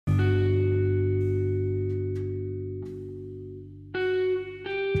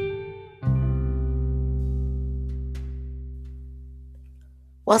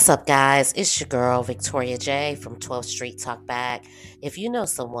What's up, guys? It's your girl, Victoria J from 12th Street Talk Back. If you know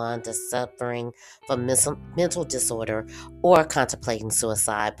someone that's suffering from mental disorder or contemplating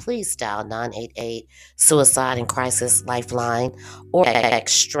suicide, please dial 988 Suicide and Crisis Lifeline or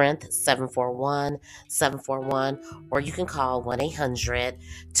text Strength 741-741, or you can call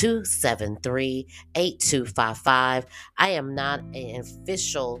 1-800-273-8255. I am not an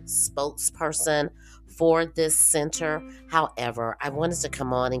official spokesperson for this center. However, I wanted to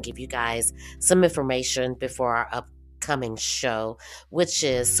come on and give you guys some information before our upcoming show, which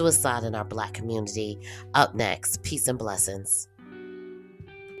is Suicide in Our Black Community. Up next, peace and blessings.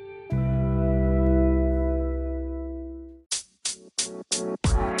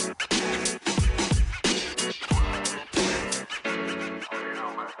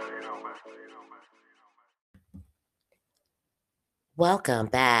 Welcome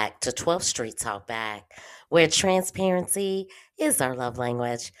back to 12th Street Talk Back, where transparency is our love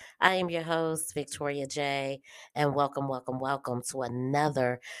language. I am your host, Victoria J, and welcome to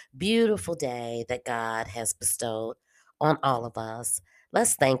another beautiful day that God has bestowed on all of us.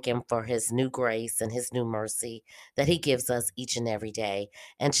 Let's thank Him for His new grace and His new mercy that He gives us each and every day,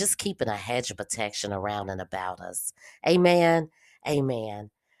 and just keeping a hedge of protection around and about us. Amen.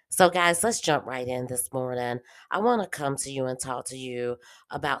 Amen. So, guys, let's jump right in this morning. I want to come to you and talk to you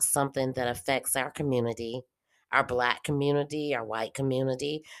about something that affects our community, our Black community, our white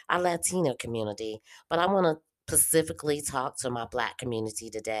community, our Latino community. But I want to specifically talk to my Black community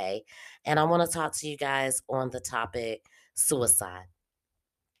today. And I want to talk to you guys on the topic suicide.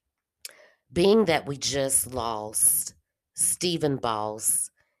 Being that we just lost Stephen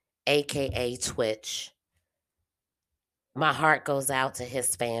Boss, aka Twitch, my heart goes out to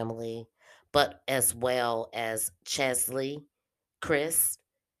his family, but as well as Chesley, Chris,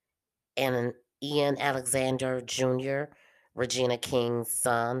 and Ian Alexander Jr., Regina King's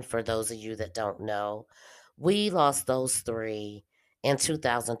son, for those of you that don't know. We lost those three in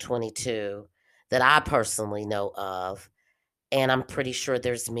 2022 that I personally know of. And I'm pretty sure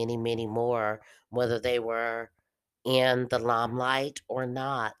there's many, many more, whether they were in the limelight or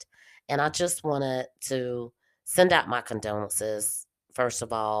not. And I just wanted to send out my condolences, first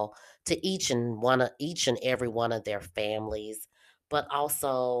of all, to each and every one of their families, but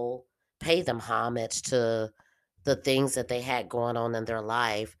also pay them homage to the things that they had going on in their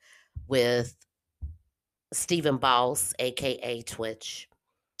life with Stephen Boss, aka Twitch.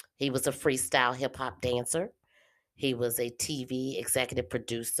 He was a freestyle hip hop dancer. He was a TV executive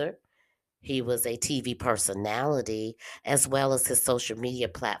producer. He was a TV personality, as well as his social media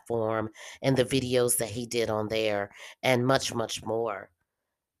platform and the videos that he did on there, and much, much more.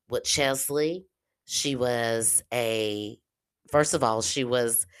 With Chesley, she was first of all, she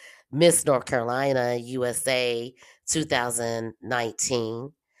was Miss North Carolina USA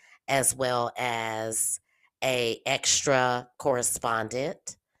 2019, as well as a extra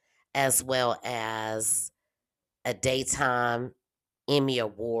correspondent, as well as a daytime Emmy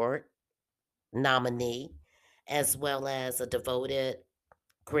Award nominee, as well as a devoted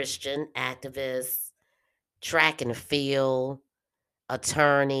Christian activist, track and field,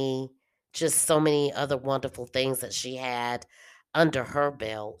 attorney, just so many other wonderful things that she had under her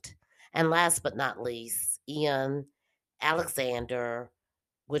belt. And last but not least, Ian Alexander,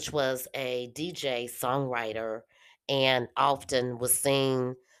 which was a DJ songwriter and often was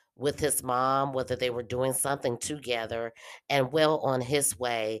seen with his mom, whether they were doing something together, and well on his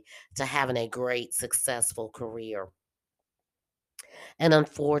way to having a great, successful career. And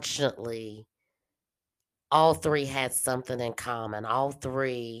unfortunately, all three had something in common. All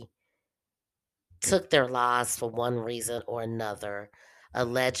three took their lives for one reason or another.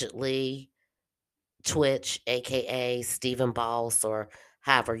 Allegedly, Twitch, aka Stephen Boss, or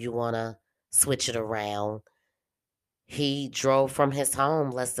however you want to switch it around, he drove from his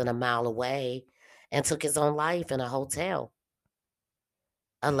home less than a mile away and took his own life in a hotel,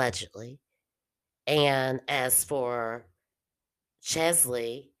 allegedly. And as for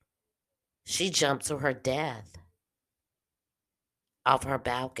Chesley, she jumped to her death off her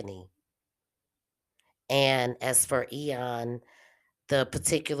balcony. And as for Eon, the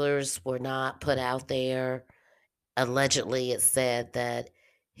particulars were not put out there. Allegedly, it said that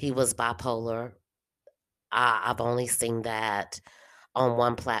he was bipolar. I've only seen that on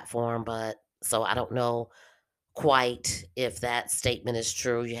one platform, but so I don't know quite if that statement is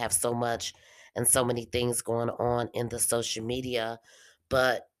true. You have so much and so many things going on in the social media.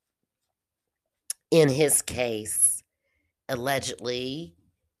 But in his case, allegedly,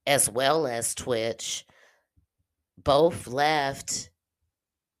 as well as Twitch, both left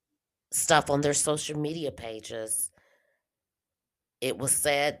stuff on their social media pages It was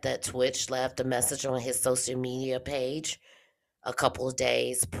said that Twitch left a message on his social media page a couple of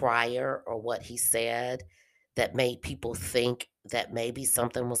days prior, or what he said, that made people think that maybe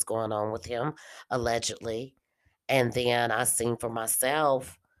something was going on with him, allegedly. And then I seen for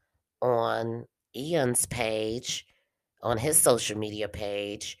myself on Ian's page, on his social media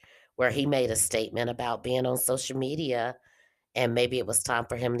page, where he made a statement about being on social media and maybe it was time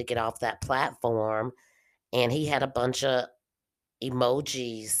for him to get off that platform. And he had a bunch of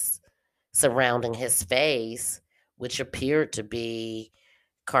emojis surrounding his face, which appeared to be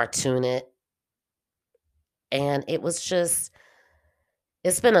cartoonish. And it was just,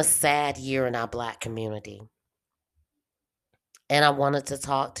 it's been a sad year in our Black community. And I wanted to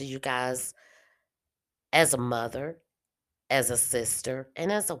talk to you guys as a mother, as a sister,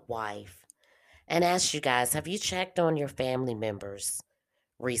 and as a wife, and ask you guys, have you checked on your family members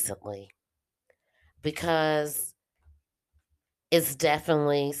recently? Because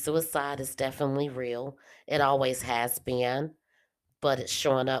suicide is definitely real. It always has been, but it's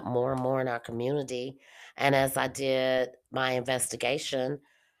showing up more and more in our community. And as I did my investigation,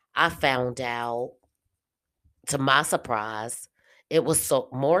 I found out, to my surprise, it was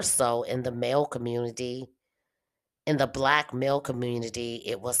more so in the male community. In the Black male community,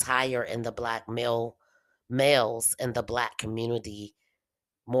 it was higher in the Black males in the Black community,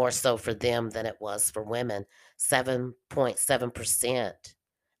 more so for them than it was for women. 7.7%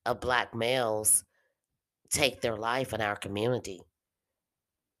 of Black males take their life in our community.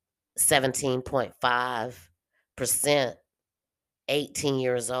 17.5%, 18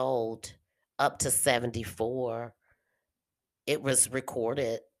 years old, up to 74, it was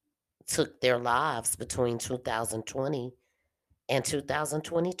recorded, took their lives between 2020 and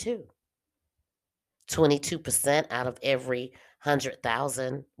 2022. 22% out of every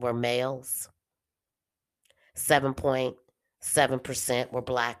 100,000 were males. 7.7% were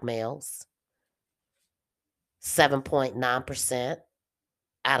Black males. 7.9%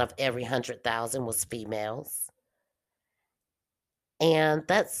 out of every 100,000 was females. And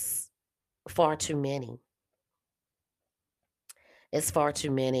that's far too many. It's far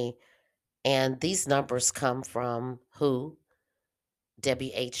too many. And these numbers come from WHO,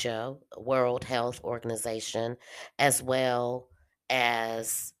 WHO, World Health Organization, as well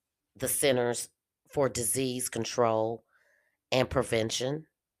as the Centers for Disease Control and Prevention,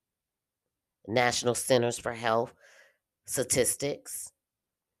 National Centers for Health Statistics.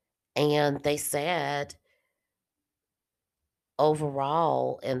 And they said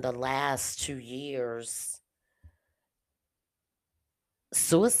overall in the last 2 years,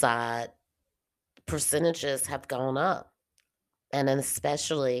 suicide percentages have gone up, and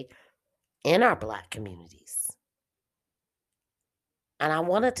especially in our Black communities. And I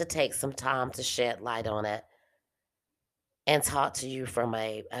wanted to take some time to shed light on it and talk to you from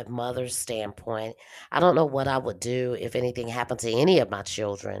a mother's standpoint. I don't know what I would do if anything happened to any of my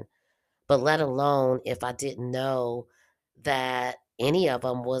children, but let alone if I didn't know that any of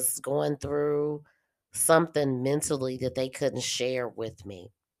them was going through something mentally that they couldn't share with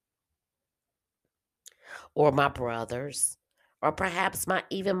me, or my brothers, or perhaps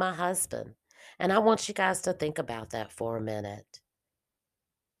even my husband. And I want you guys to think about that for a minute.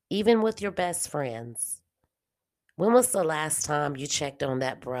 Even with your best friends, when was the last time you checked on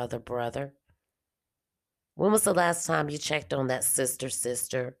that brother? When was the last time you checked on that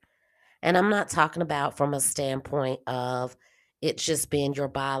sister? And I'm not talking about from a standpoint of it just being your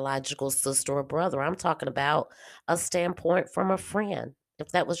biological sister or brother. I'm talking about a standpoint from a friend.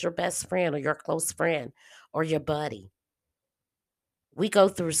 If that was your best friend or your close friend or your buddy. We go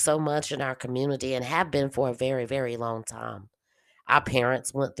through so much in our community and have been for a very, very long time. Our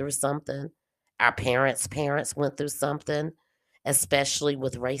parents went through something. Our parents' went through something, especially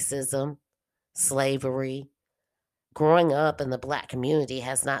with racism, slavery. Growing up in the Black community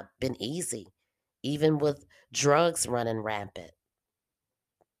has not been easy, even with drugs running rampant.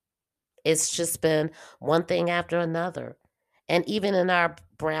 It's just been one thing after another. And even in our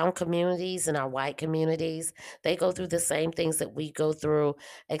brown communities and our white communities, they go through the same things that we go through,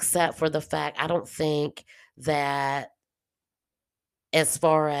 except for the fact I don't think that, as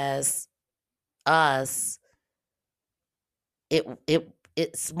far as us,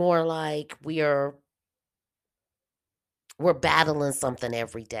 it's more like we're battling something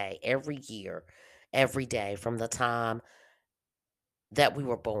every day, every year, every day from the time that we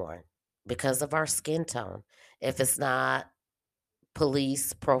were born because of our skin tone. If it's not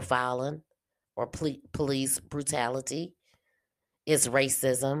police profiling or police brutality, it's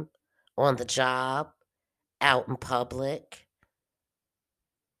racism on the job, out in public.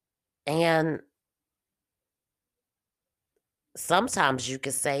 And Sometimes you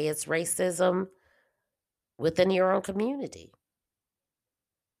could say it's racism within your own community,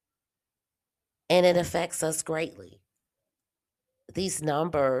 and it affects us greatly. These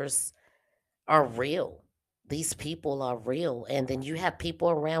numbers are real. These people are real. And then you have people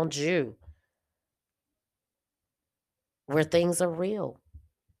around you where things are real.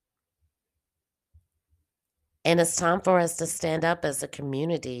 And it's time for us to stand up as a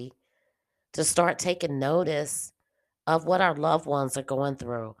community to start taking notice of what our loved ones are going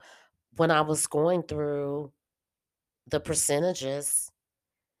through. When I was going through the percentages,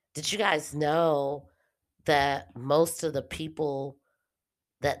 did you guys know that most of the people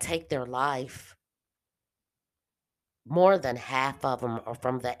that take their life, more than half of them are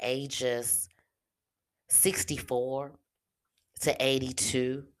from the ages 64 to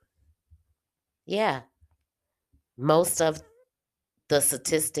 82? Yeah, most of the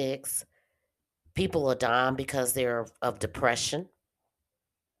statistics, people are dying because they're of depression.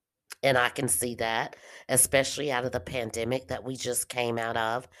 And I can see that, especially out of the pandemic that we just came out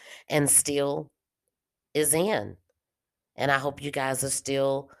of and still is in. And I hope you guys are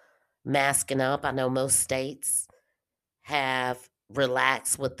still masking up. I know most states have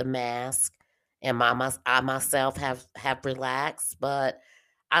relaxed with the mask, and I myself have relaxed, but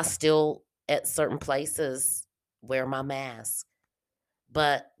I still at certain places wear my mask.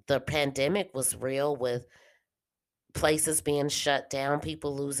 But the pandemic was real with places being shut down,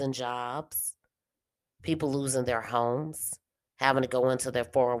 people losing jobs, people losing their homes, having to go into their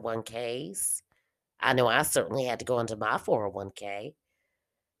 401ks. I know I certainly had to go into my 401k.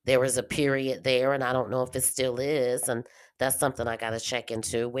 There was a period there, and I don't know if it still is, and that's something I got to check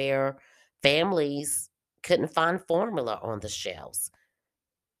into, where families couldn't find formula on the shelves.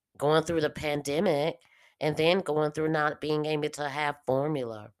 Going through the pandemic and then going through not being able to have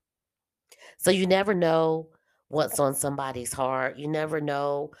formula. So you never know what's on somebody's heart. You never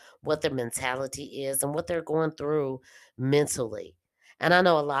know what their mentality is and what they're going through mentally. And I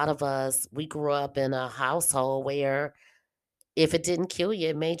know a lot of us, we grew up in a household where if it didn't kill you,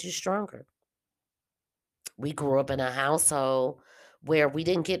 it made you stronger. We grew up in a household where we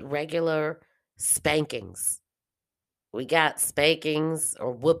didn't get regular spankings. We got spankings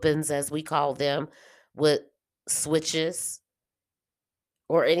or whoopings, as we call them, with switches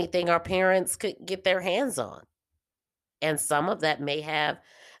or anything our parents could get their hands on. And some of that may have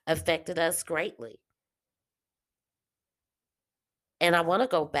affected us greatly. And I want to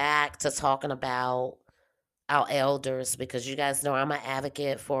go back to talking about our elders because you guys know I'm an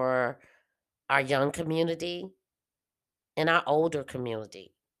advocate for our young community and our older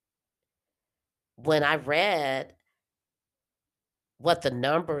community. When I read what the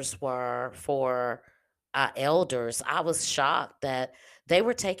numbers were for our elders, I was shocked that they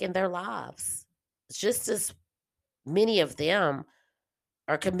were taking their lives. Just as many of them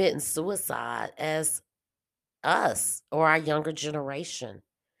are committing suicide as us or our younger generation.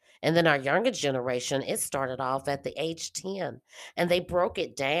 And then our younger generation, it started off at the age 10, and they broke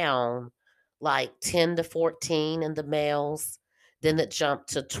it down like 10 to 14 in the males. Then it jumped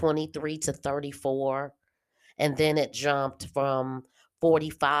to 23 to 34. And then it jumped from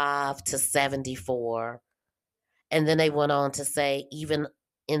 45 to 74. And then they went on to say, even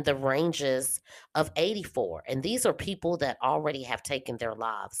in the ranges of 84. And these are people that already have taken their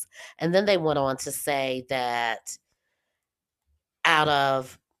lives. And then they went on to say that out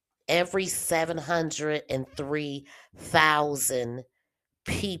of every 703,000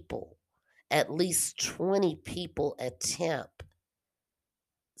 people, at least 20 people attempt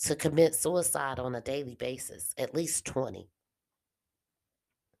to commit suicide on a daily basis, at least 20.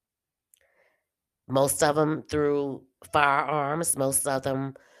 Most of them through firearms, most of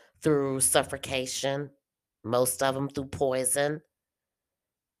them through suffocation, most of them through poison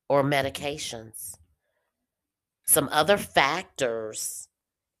or medications. Some other factors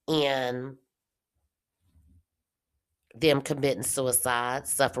in them committing suicide,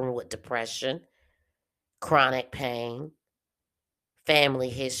 suffering with depression, chronic pain, family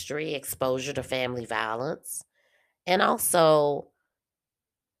history, exposure to family violence. And also,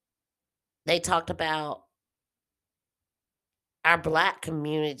 they talked about our Black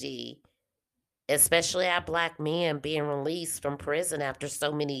community, especially our Black men being released from prison after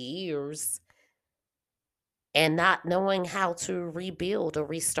so many years and not knowing how to rebuild or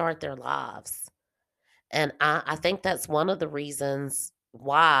restart their lives. And I think that's one of the reasons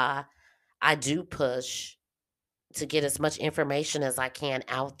why I do push to get as much information as I can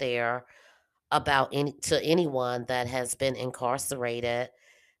out there about to anyone that has been incarcerated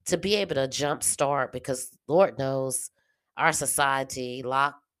to be able to jumpstart because Lord knows our society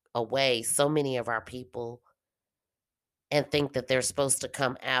locked away so many of our people and think that they're supposed to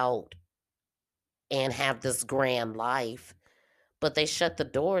come out and have this grand life, but they shut the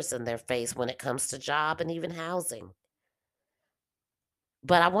doors in their face when it comes to job and even housing.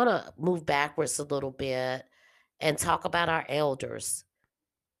 But I want to move backwards a little bit and talk about our elders.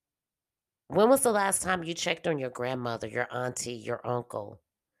 When was the last time you checked on your grandmother, your auntie, your uncle?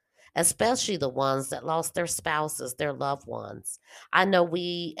 Especially the ones that lost their spouses, their loved ones. I know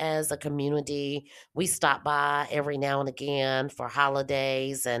we as a community, we stop by every now and again for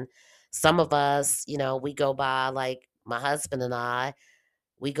holidays, and some of us, we go by, like my husband and I,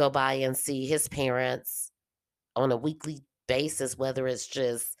 we go by and see his parents on a weekly basis, whether it's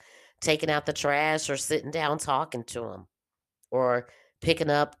just taking out the trash or sitting down talking to them or picking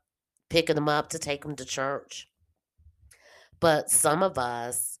up picking them up to take them to church. But some of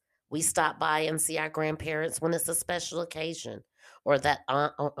us, we stop by and see our grandparents when it's a special occasion, or that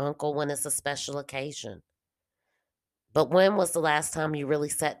aunt or uncle when it's a special occasion. But when was the last time you really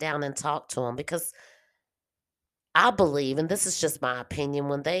sat down and talked to them? Because I believe, and this is just my opinion,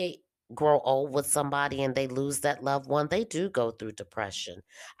 when they grow old with somebody and they lose that loved one, they do go through depression.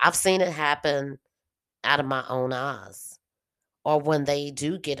 I've seen it happen out of my own eyes. Or when they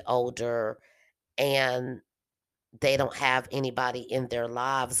do get older and they don't have anybody in their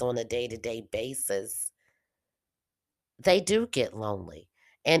lives on a day-to-day basis, they do get lonely.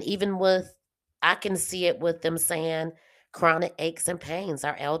 And even with I can see it with them saying chronic aches and pains.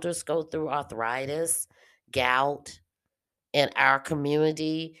 Our elders go through arthritis, gout. In our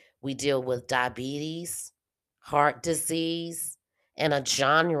community, we deal with diabetes, heart disease, and a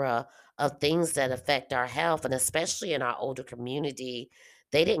genre of things that affect our health. And especially in our older community,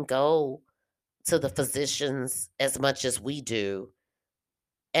 they didn't go to the physicians as much as we do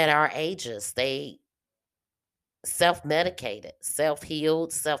at our ages. They self-medicated,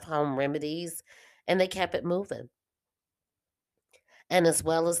 self-healed, self-home remedies, and they kept it moving. And as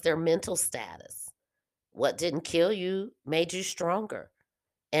well as their mental status. What didn't kill you made you stronger.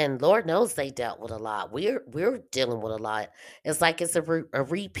 And Lord knows they dealt with a lot. We're dealing with a lot. It's like it's a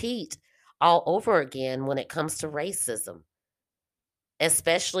repeat all over again when it comes to racism,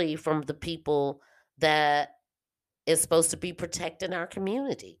 especially from the people that is supposed to be protecting our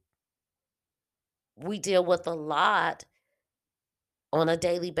community. We deal with a lot on a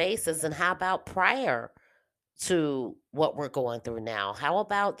daily basis. And how about prior to what we're going through now? How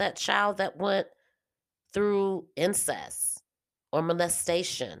about that child that went through incest or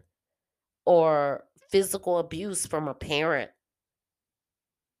molestation or physical abuse from a parent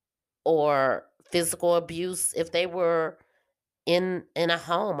or physical abuse if they were in a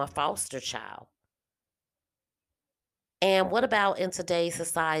home, a foster child? And what about in today's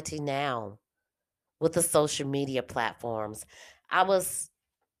society now with the social media platforms? I was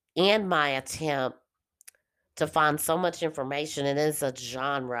in my attempt to find so much information, and it's a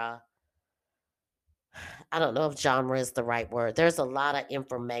genre. I don't know if genre is the right word. There's a lot of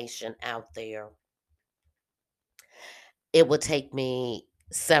information out there. It would take me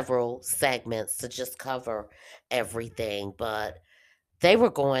several segments to just cover everything, but they were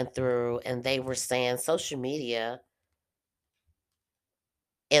going through and they were saying social media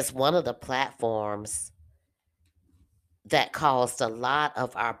is one of the platforms that caused a lot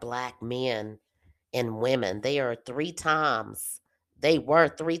of our black men and women. They were 3 times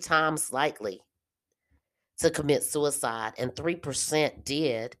likely to commit suicide, and 3%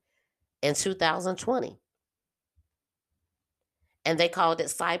 did in 2020. And they called it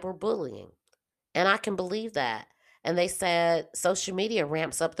cyberbullying. And I can believe that. And they said social media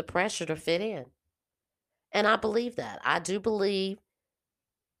ramps up the pressure to fit in. And I believe that. I do believe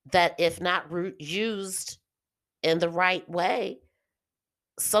that if not used in the right way,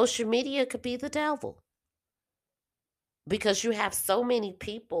 social media could be the devil because you have so many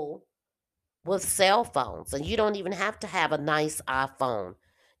people with cell phones, and you don't even have to have a nice iPhone.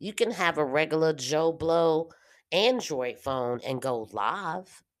 You can have a regular Joe Blow Android phone and go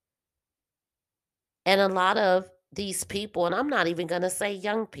live. And a lot of these people, and I'm not even going to say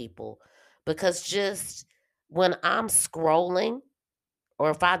young people, because just when I'm scrolling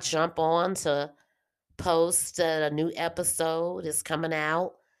or if I jump on to post that a new episode is coming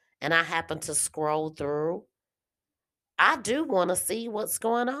out and I happen to scroll through, I do want to see what's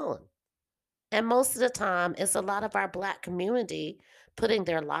going on. And most of the time, it's a lot of our black community putting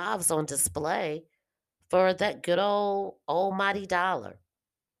their lives on display for that good old almighty dollar.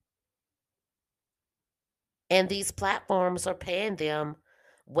 And these platforms are paying them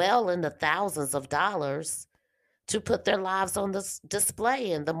well in the thousands of dollars to put their lives on this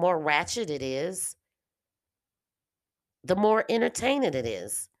display. And the more ratchet it is, the more entertaining it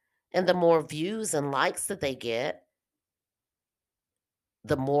is. And the more views and likes that they get,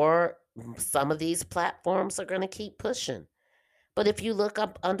 the more some of these platforms are going to keep pushing. But if you look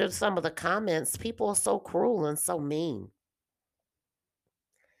up under some of the comments, people are so cruel and so mean.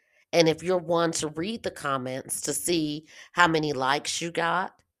 And if you're one to read the comments to see how many likes you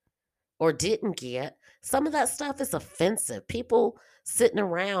got or didn't get, some of that stuff is offensive. People sitting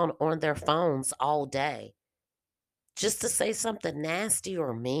around on their phones all day just to say something nasty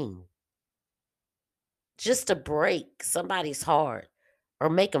or mean, just to break somebody's heart or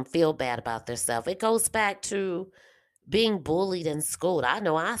make them feel bad about themselves. It goes back to being bullied in school. I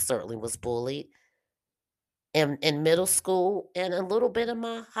know I certainly was bullied in middle school and a little bit of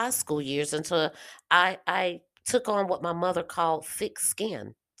my high school years until I took on what my mother called thick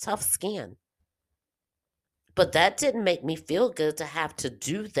skin, tough skin. But that didn't make me feel good to have to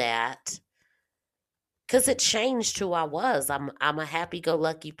do that because it changed who I was. I'm a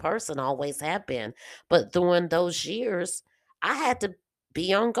happy-go-lucky person, always have been. But during those years, I had to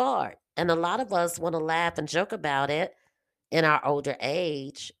be on guard. And a lot of us want to laugh and joke about it in our older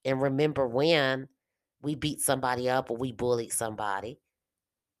age and remember when we beat somebody up or we bullied somebody.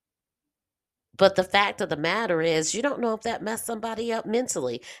 But the fact of the matter is, you don't know if that messed somebody up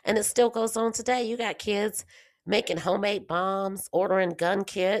mentally. And it still goes on today. You got kids making homemade bombs, ordering gun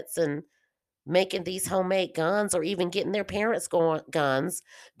kits, and making these homemade guns, or even getting their parents guns,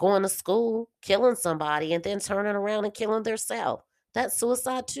 going to school, killing somebody, and then turning around and killing themselves. That's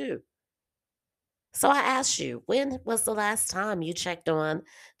suicide too. So I ask you, when was the last time you checked on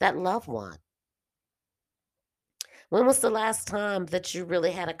that loved one? When was the last time that you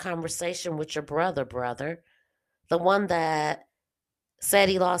really had a conversation with your brother, the one that said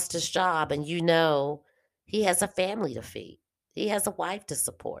he lost his job and you know he has a family to feed, he has a wife to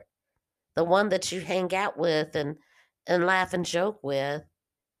support, the one that you hang out with and laugh and joke with?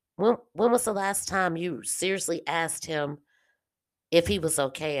 When was the last time you seriously asked him if he was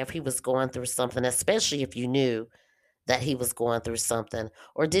okay, if he was going through something, especially if you knew that he was going through something?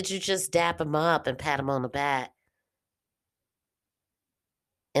 Or did you just dap him up and pat him on the back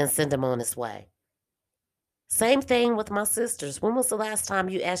and send him on his way? Same thing with my sisters. When was the last time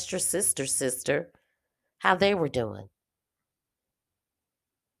you asked your sister how they were doing?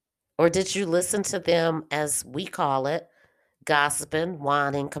 Or did you listen to them, as we call it, gossiping,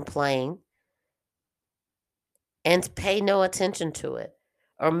 whining, complain, and pay no attention to it?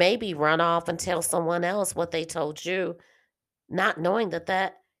 Or maybe run off and tell someone else what they told you, not knowing that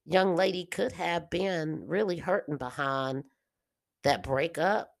that young lady could have been really hurting behind that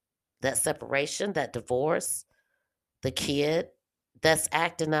breakup, that separation, that divorce, the kid that's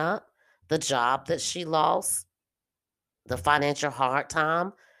acting up, the job that she lost, the financial hard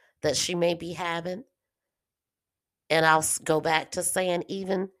time that she may be having. And I'll go back to saying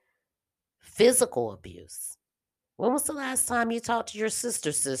even physical abuse. When was the last time you talked to your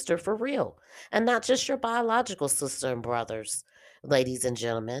sister for real? And not just your biological sister and brothers, ladies and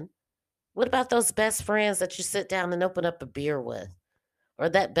gentlemen. What about those best friends that you sit down and open up a beer with? Or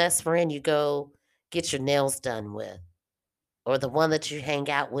that best friend you go get your nails done with? Or the one that you hang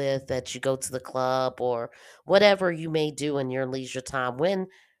out with, that you go to the club, or whatever you may do in your leisure time? When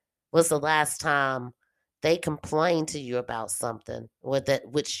was the last time they complained to you about something, or that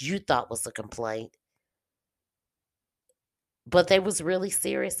which you thought was a complaint, but they was really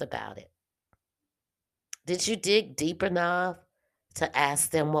serious about it? Did you dig deep enough to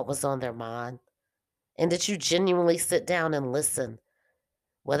ask them what was on their mind? And did you genuinely sit down and listen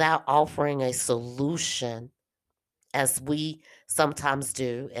without offering a solution, as we sometimes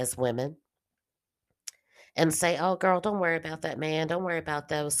do as women, and say, "Oh, girl, don't worry about that man. Don't worry about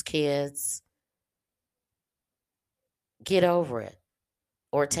those kids. Get over it,"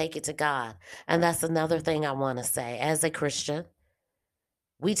 or take it to God? And that's another thing I want to say. As a Christian,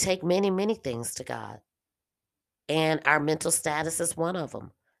 we take many, many things to God, and our mental status is one of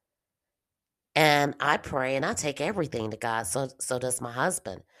them. And I pray and I take everything to God. So does my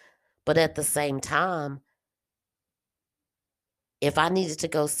husband. But at the same time, if I needed to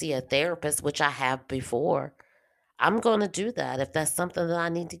go see a therapist, which I have before, I'm going to do that if that's something that I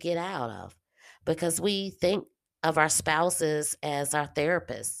need to get out of, because we think of our spouses as our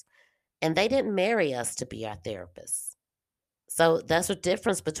therapists, and they didn't marry us to be our therapists. So that's a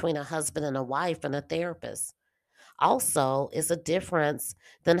difference between a husband and a wife and a therapist. Also, is a difference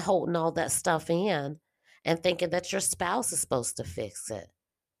than holding all that stuff in and thinking that your spouse is supposed to fix it.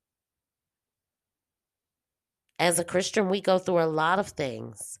 As a Christian, we go through a lot of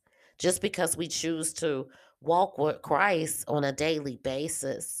things. Just because we choose to walk with Christ on a daily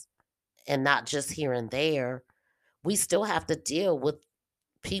basis and not just here and there, we still have to deal with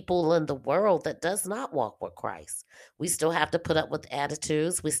people in the world that does not walk with Christ. We still have to put up with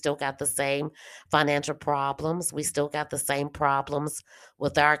attitudes. We still got the same financial problems. We still got the same problems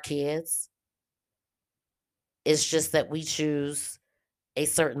with our kids. It's just that we choose a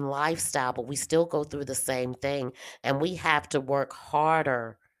certain lifestyle, but we still go through the same thing. And we have to work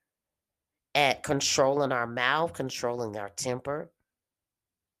harder at controlling our mouth, controlling our temper.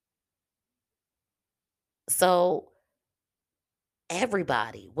 So,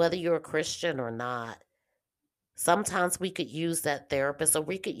 everybody, whether you're a Christian or not, sometimes we could use that therapist or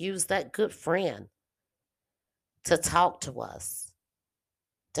we could use that good friend to talk to us,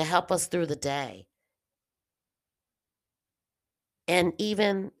 to help us through the day. And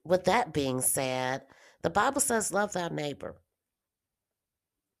even with that being said, the Bible says, love thy neighbor.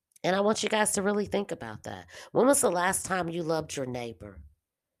 And I want you guys to really think about that. When was the last time you loved your neighbor?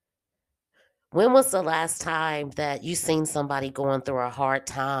 When was the last time that you seen somebody going through a hard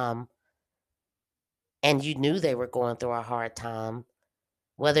time and you knew they were going through a hard time,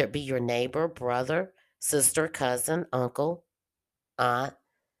 whether it be your neighbor, brother, sister, cousin, uncle, aunt,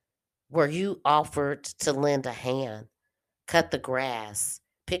 where you offered to lend a hand, cut the grass,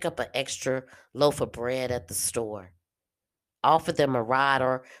 pick up an extra loaf of bread at the store, offer them a ride,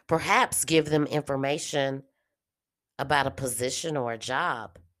 or perhaps give them information about a position or a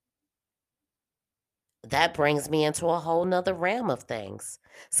job. That brings me into a whole nother realm of things.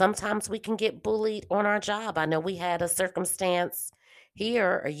 Sometimes we can get bullied on our job. I know we had a circumstance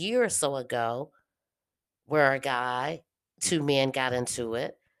here a year or so ago where a guy, two men got into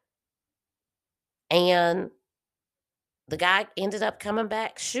it, and the guy ended up coming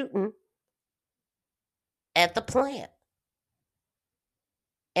back shooting at the plant.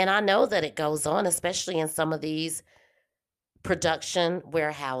 And I know that it goes on, especially in some of these production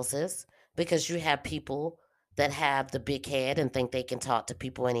warehouses, because you have people that have the big head and think they can talk to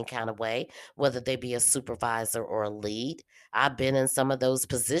people any kind of way, whether they be a supervisor or a lead. I've been in some of those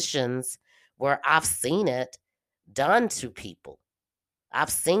positions where I've seen it done to people. I've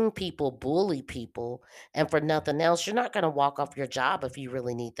seen people bully people, and for nothing else, you're not going to walk off your job if you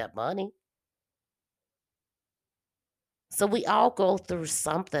really need that money. So we all go through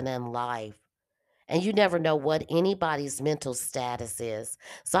something in life, and you never know what anybody's mental status is.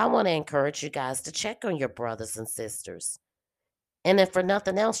 So I want to encourage you guys to check on your brothers and sisters. And if for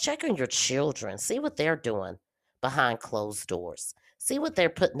nothing else, check on your children. See what they're doing behind closed doors. See what they're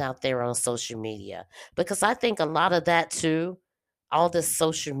putting out there on social media. Because I think a lot of that too, all this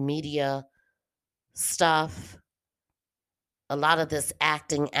social media stuff, a lot of this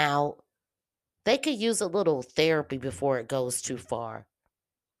acting out, they could use a little therapy before it goes too far.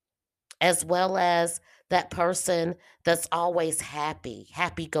 As well as that person that's always happy,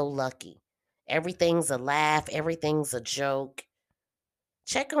 happy go lucky. Everything's a laugh, everything's a joke.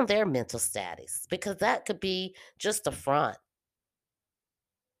 Check on their mental status because that could be just a front.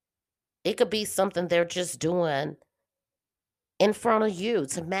 It could be something they're just doing in front of you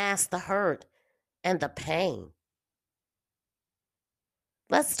to mask the hurt and the pain.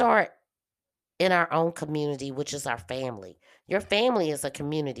 Let's start in our own community, which is our family. Your family is a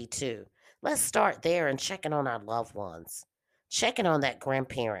community too. Let's start there and checking on our loved ones, checking on that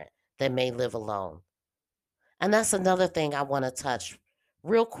grandparent that may live alone. And that's another thing I want to touch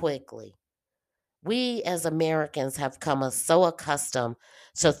real quickly. We as Americans have come so accustomed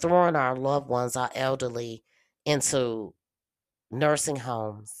to throwing our loved ones, our elderly, into nursing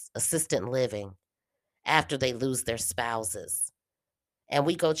homes, assisted living, after they lose their spouses. And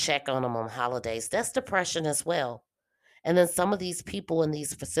we go check on them on holidays. That's depression as well. And then some of these people in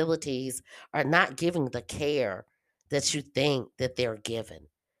these facilities are not giving the care that you think that they're given.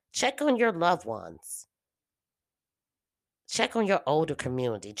 Check on your loved ones. Check on your older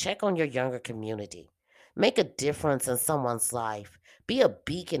community. Check on your younger community. Make a difference in someone's life. Be a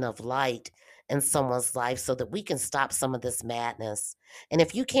beacon of light in someone's life so that we can stop some of this madness. And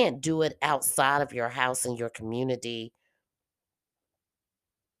if you can't do it outside of your house and your community,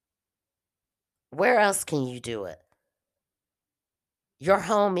 where else can you do it? Your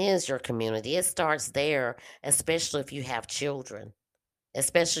home is your community. It starts there, especially if you have children,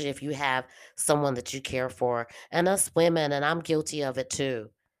 especially if you have someone that you care for. And us women, and I'm guilty of it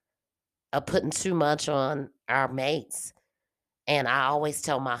too, of putting too much on our mates. And I always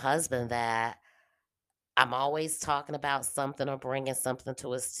tell my husband that I'm always talking about something or bringing something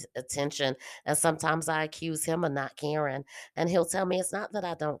to his attention. And sometimes I accuse him of not caring. And he'll tell me, it's not that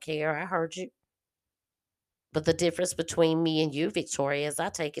I don't care. I heard you. But the difference between me and you, Victoria, is I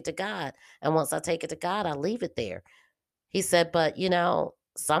take it to God. And once I take it to God, I leave it there. He said, but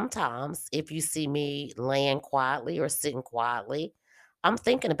sometimes if you see me laying quietly or sitting quietly, I'm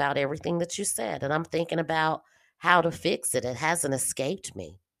thinking about everything that you said, and I'm thinking about how to fix it. It hasn't escaped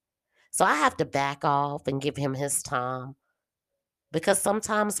me. So I have to back off and give him his time because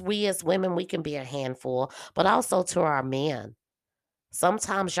sometimes we as women, we can be a handful, but also to our men.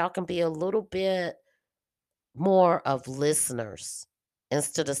 Sometimes y'all can be a little bit more of listeners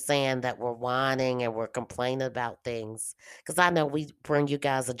instead of saying that we're whining and we're complaining about things. Because I know we bring you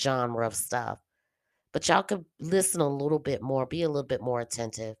guys a genre of stuff, but y'all could listen a little bit more, be a little bit more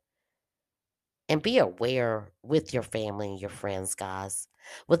attentive, and be aware with your family and your friends, guys.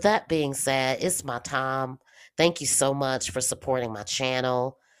 With that being said, it's my time. Thank you so much for supporting my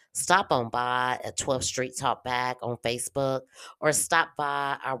channel. Stop on by at 12th Street Talk Back on Facebook or stop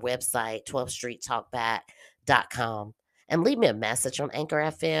by our website, 12thstreettalkback.com, and leave me a message on Anchor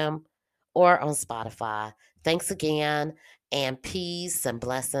FM or on Spotify. Thanks again, and peace and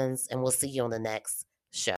blessings, and we'll see you on the next show.